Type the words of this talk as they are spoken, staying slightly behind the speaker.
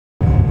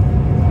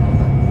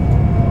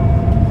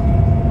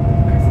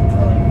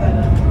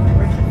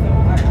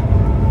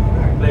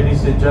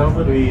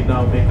gentlemen, we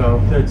now make our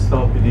third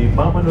stop in the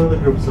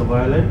Vomo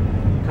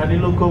Island. Can you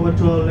look over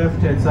to our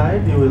left hand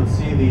side? You will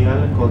see the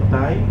island called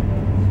Thai.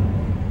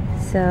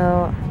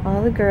 So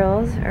all the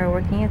girls are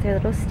working at their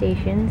little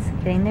stations,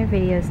 getting their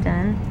videos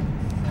done.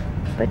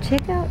 But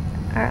check out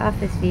our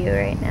office view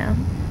right now.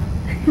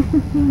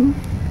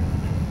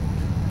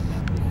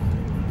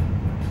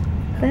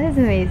 That is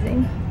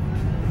amazing.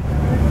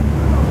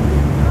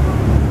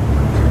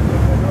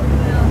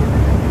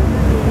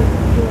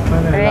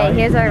 Alright,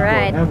 here's our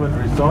ride.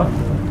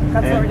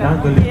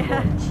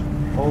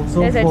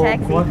 Also there's our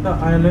taxi.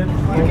 Island.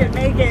 You can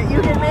make it,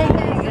 you can make it.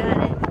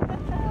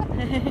 Got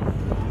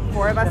it.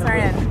 4 of us are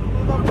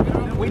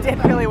in. We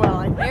did really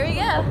well. There we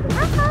go.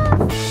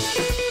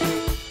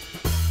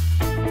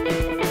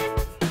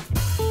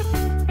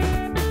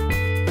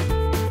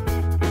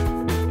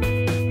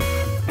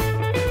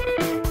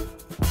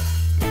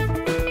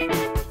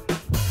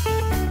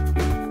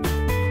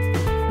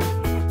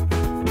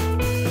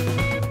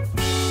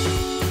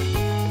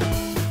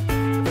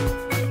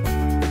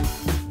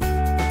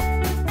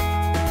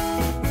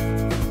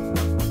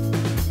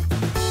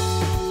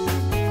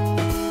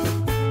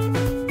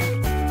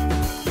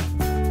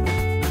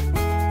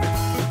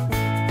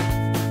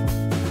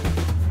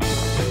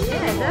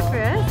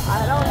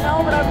 I don't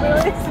know, but I'm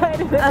really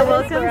excited. A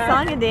welcome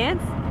song and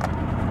dance.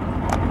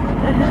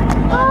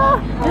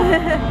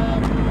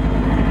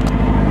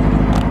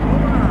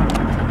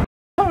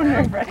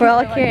 We're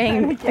all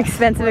carrying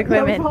expensive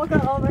equipment. We've all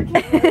got all their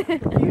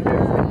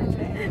computers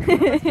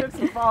and strips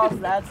and balls.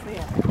 That's the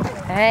end.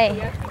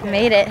 Alright,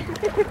 made it.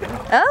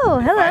 Oh,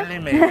 hello. Finally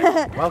made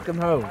it. Welcome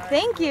home.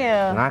 Thank you.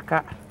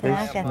 Naka, please.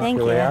 Naka, thank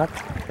you.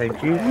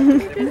 Thank you.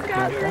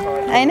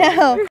 I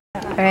know.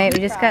 Alright, we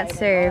just got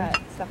served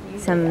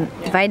some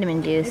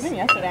vitamin juice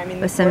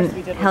with some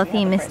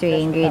healthy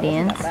mystery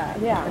ingredients.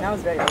 Yeah, and that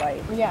was very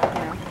light.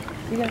 Yeah.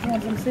 You guys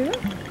want some soup?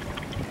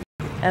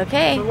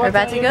 Okay, we're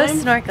about to go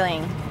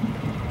snorkeling.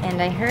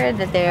 And I heard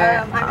that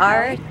there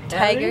are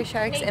tiger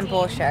sharks and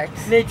bull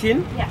sharks. Yes.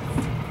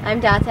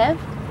 I'm Datev.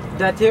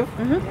 Datev?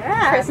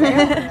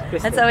 Yeah.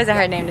 That's always a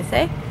hard name to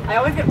say. I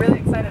always get really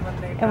excited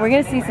when they And we're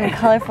going to see some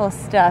colorful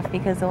stuff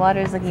because the water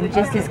is looking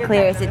just as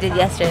clear as it did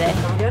yesterday.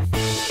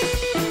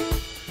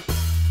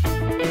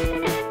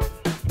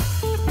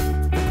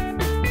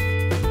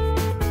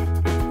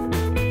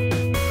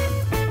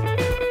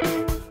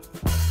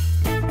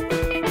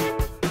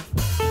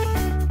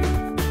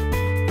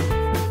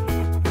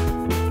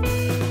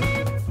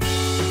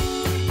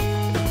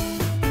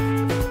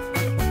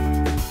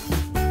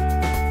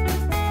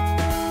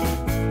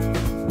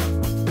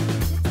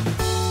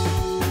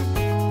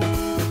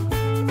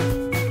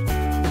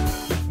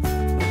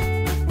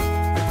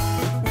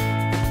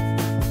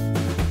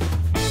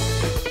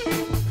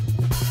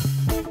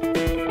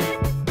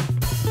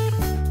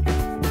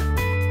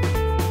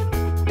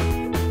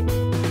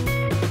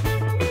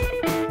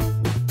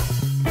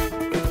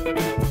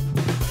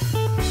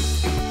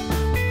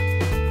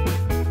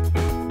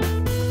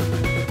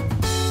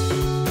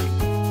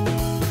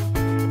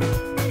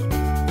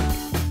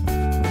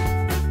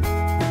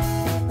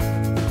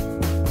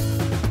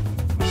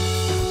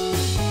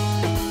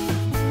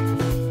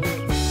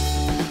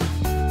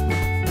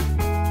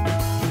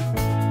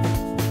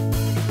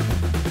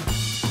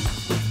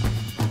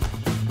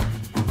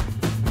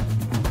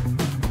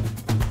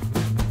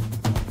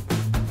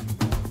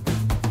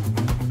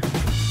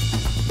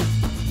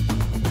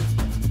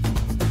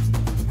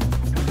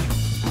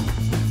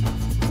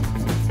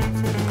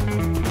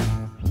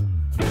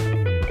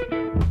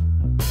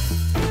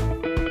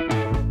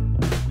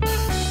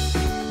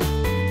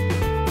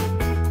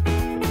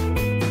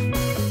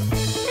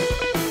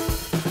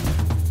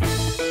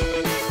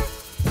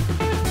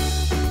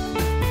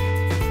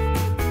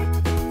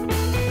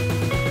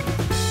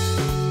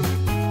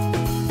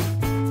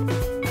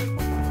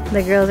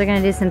 The girls are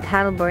going to do some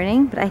paddle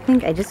boarding, but I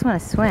think I just want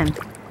to swim.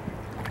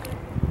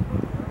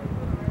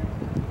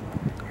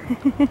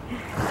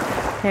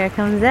 Here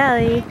comes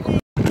Ellie.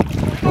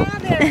 Hi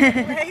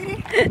there,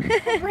 lady.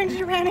 What brings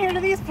you around here to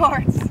these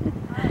parts?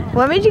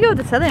 What made you go with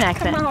the southern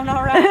accent? Come on,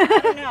 all right. I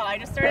don't know. I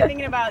just started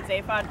thinking about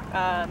Zaphod,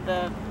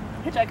 the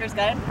Hitchhiker's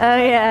Guide. Oh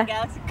yeah.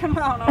 Galaxy. Come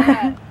on, all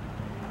right.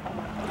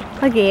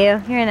 Look at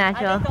you. You're a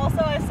natural. I think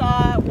also I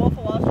saw Wolf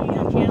of Wall Street.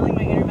 I'm channeling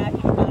my inner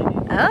Matthew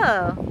McConaughey.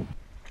 Oh.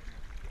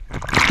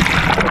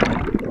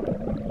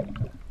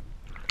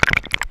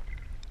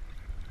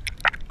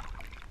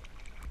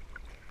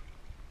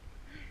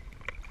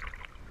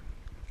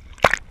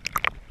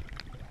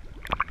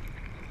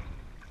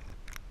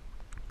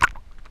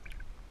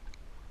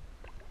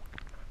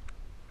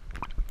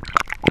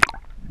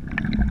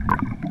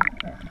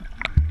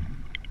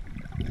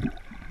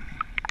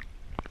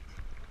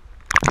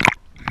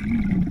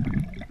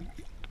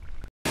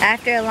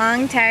 After a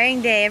long,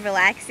 tiring day of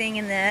relaxing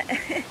in the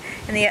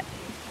in the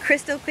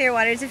crystal clear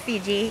waters of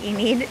Fiji, you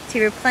need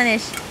to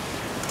replenish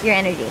your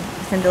energy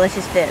with some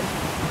delicious food.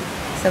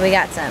 So we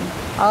got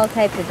all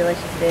types of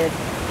delicious food.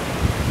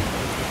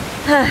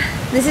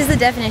 This is the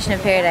definition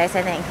of paradise,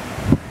 I think.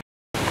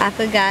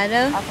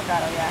 Affogato.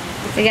 Affogato, yeah.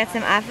 We got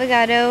some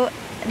affogato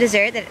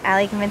dessert that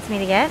Ali convinced me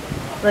to get.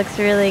 Looks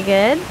really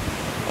good.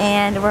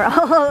 And we're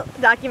all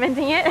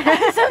documenting it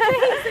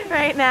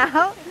right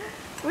now.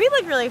 We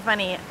look really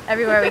funny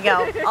everywhere we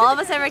go. All of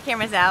us have our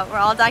cameras out. We're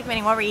all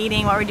documenting what we're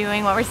eating, what we're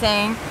doing, what we're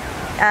saying.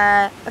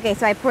 Okay,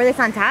 so I pour this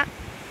on top.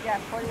 Yeah,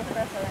 pour the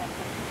espresso in.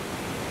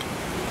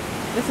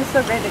 This is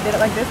so great. They did it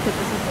like this because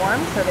this is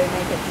warm, so they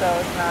make it so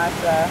it's not.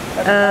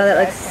 Oh, that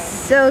looks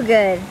so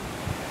good.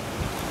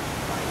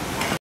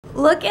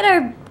 Look at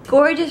our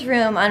gorgeous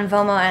room on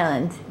Vomo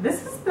Island.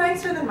 This is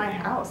nicer than my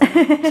house.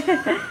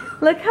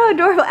 Look how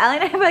adorable. Ali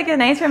and I have like a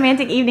nice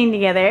romantic evening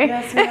together.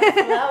 Yes, we have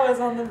flowers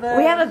on the bed.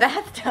 We have a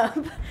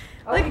bathtub.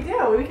 Oh, look, we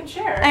do. We can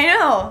share. I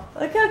know.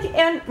 Look how cute.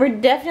 And we're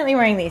definitely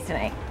wearing these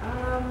tonight.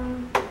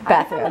 I'm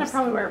gonna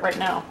probably wear it right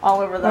now, all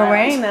over the We're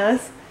island. wearing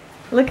those.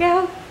 Look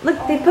how, look,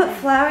 they put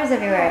flowers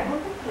everywhere.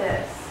 Look at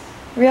this.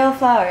 Real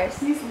flowers.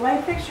 These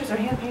light fixtures are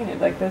hand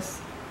painted like this.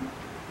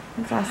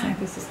 That's awesome.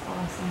 This is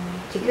awesome.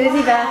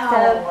 Jacuzzi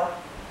bathtub.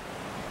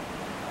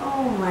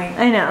 Oh my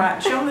I know.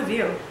 God. Show them the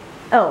view.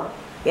 Oh,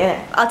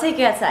 yeah. I'll take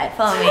you outside.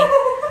 Follow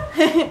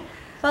me.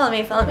 Follow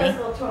me, follow me.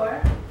 Little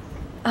tour.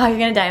 Oh, you're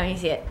gonna die when you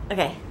see it.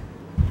 Okay.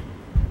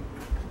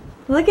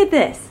 Look at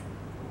this.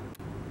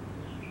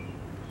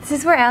 This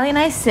is where Ali and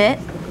I sit.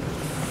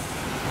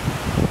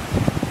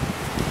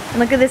 And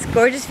look at this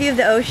gorgeous view of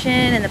the ocean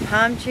and the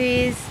palm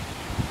trees.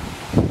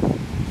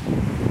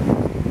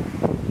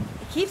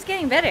 It keeps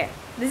getting better.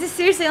 This is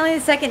seriously only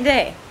the second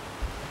day.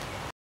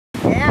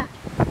 Yeah.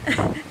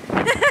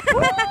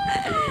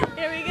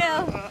 Here we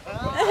go.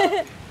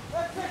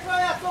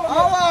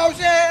 Oh,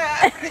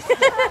 shit!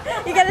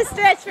 You gotta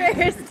stretch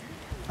first.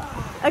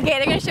 Okay,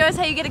 they're gonna show us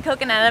how you get a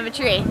coconut out of a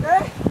tree.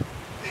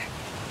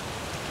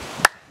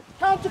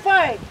 Count to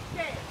 5.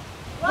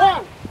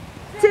 1,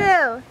 2,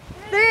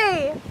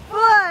 3, 4,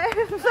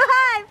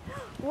 5.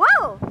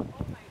 Whoa!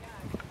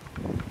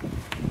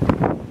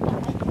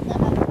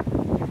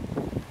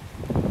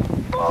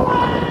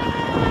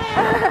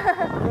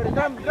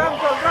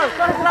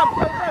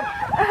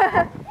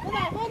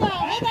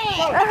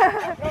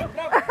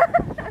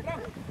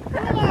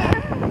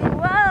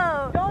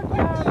 Whoa! Don't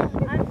jump.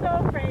 I'm so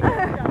afraid.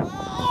 Don't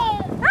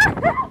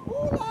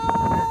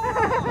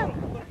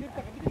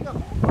jump.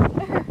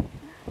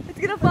 It's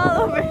gonna fall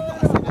over.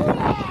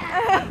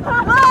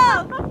 Whoa!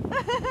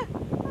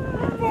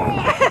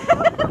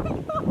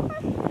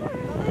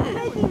 It's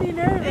making me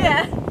nervous.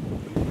 Yeah.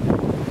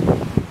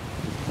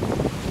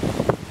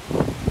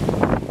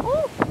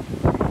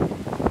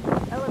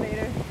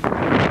 Elevator.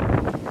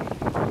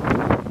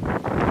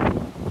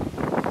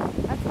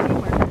 That's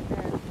teamwork right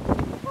there.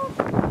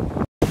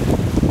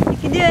 You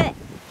can do it.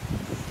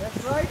 That's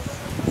right.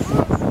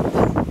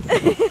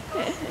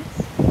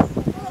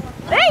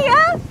 There you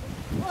go.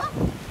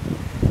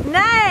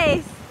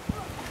 Nice.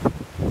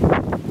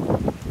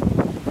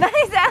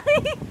 Nice, Ali.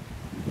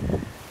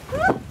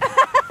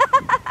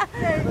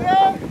 There you go.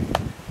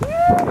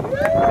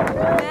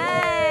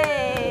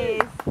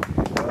 Nice.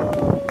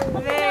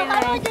 Very How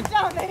do I nice. get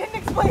down? They didn't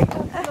explain.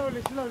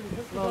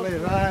 Slowly,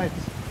 right.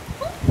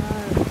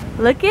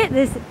 Look at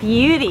this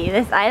beauty,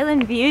 this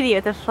island beauty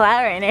with a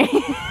flower in it.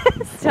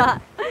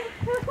 Stop.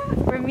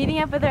 We're meeting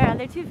up with our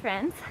other two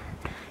friends,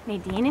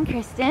 Nadine and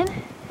Kristen,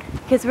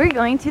 because we're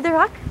going to the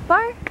rock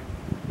bar.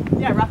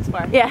 Yeah, Rock's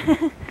Bar. Yeah.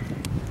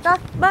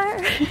 Rock bar.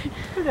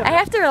 I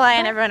have to rely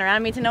on everyone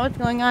around me to know what's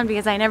going on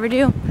because I never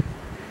do.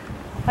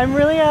 I'm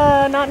really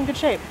not in good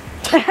shape.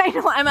 I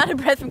know, I'm out of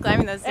breath from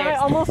climbing those And I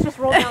stairs. almost just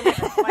rolled down the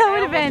hill. That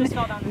would have been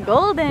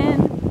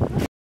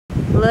golden.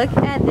 Look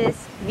at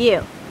this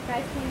view.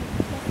 Guys, can you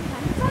see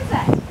the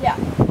sunset? Yeah.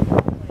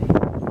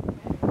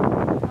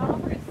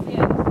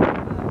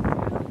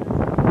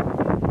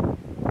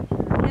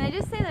 Can I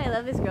just say that I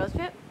love this girls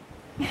trip?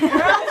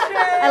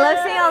 I love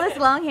seeing all this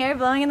long hair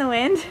blowing in the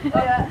wind.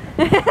 Yeah.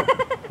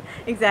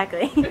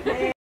 Exactly.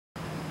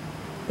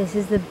 This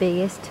is the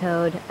biggest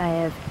toad I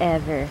have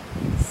ever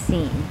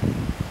seen.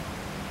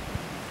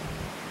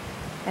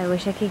 I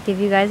wish I could give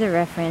you guys a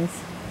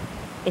reference.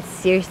 It's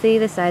seriously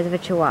the size of a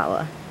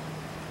chihuahua.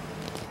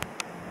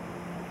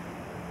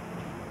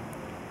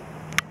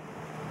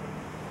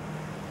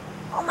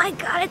 Oh my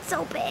god, it's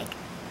so big.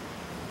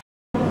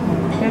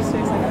 There's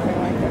seriously nothing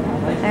like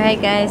it.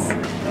 Alright guys,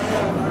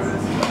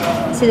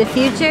 to the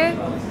future,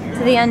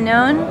 to the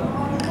unknown,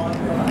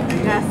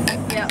 Yes.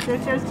 Yeah.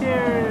 Cheers, cheers,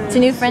 cheers. to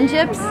new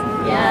friendships.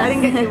 I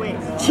didn't get you. Wait.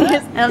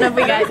 Cheers. I don't know if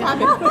we got it.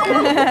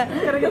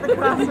 Gotta get the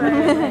cross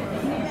right.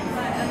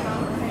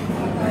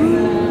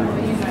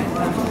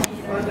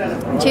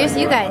 Cheers to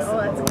you guys. Oh,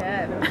 that's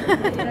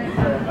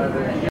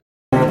good.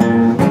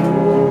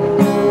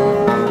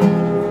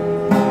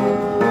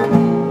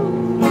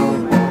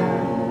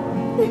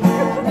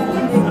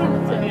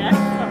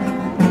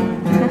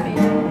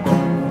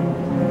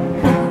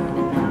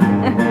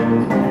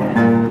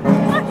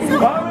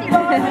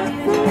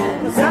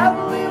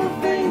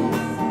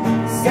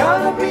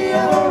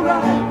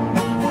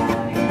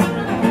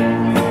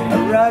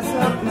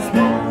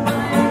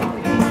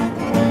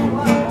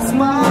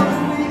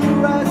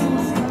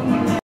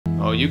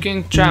 Oh, you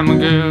can try, my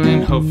girl,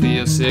 and hopefully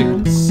you'll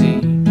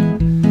succeed.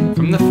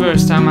 From the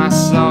first time I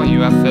saw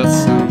you, I felt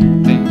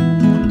something.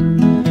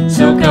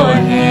 So go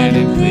ahead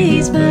and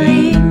please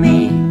believe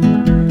me,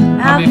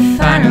 I'll be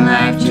fine in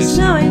life just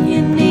knowing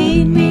you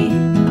need me.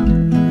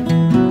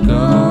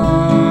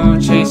 Go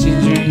chase your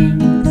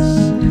dreams,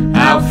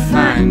 I'll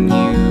find you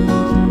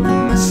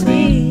in my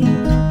sleep.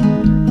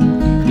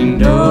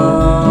 And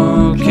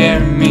oh,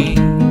 carry me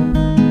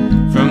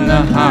from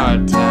the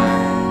hard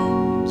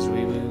times.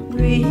 We will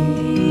breathe,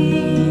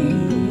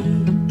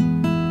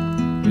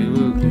 we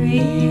will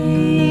breathe.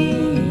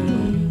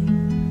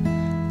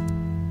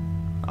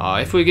 Oh,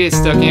 if we get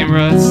stuck in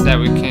ruts that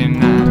we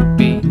cannot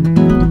beat,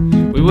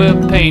 we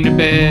will paint a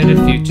better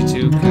future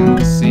to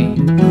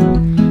conceive.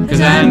 Cause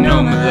I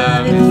know, my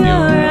love, if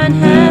you're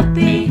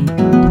unhappy,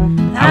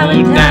 I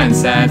would die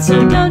inside,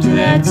 so don't do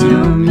that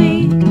to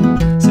me.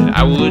 Said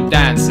I would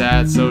die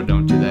inside, so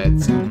don't do that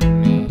to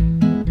me.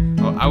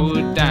 Oh, I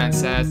would die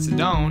inside, so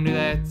don't do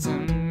that to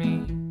me.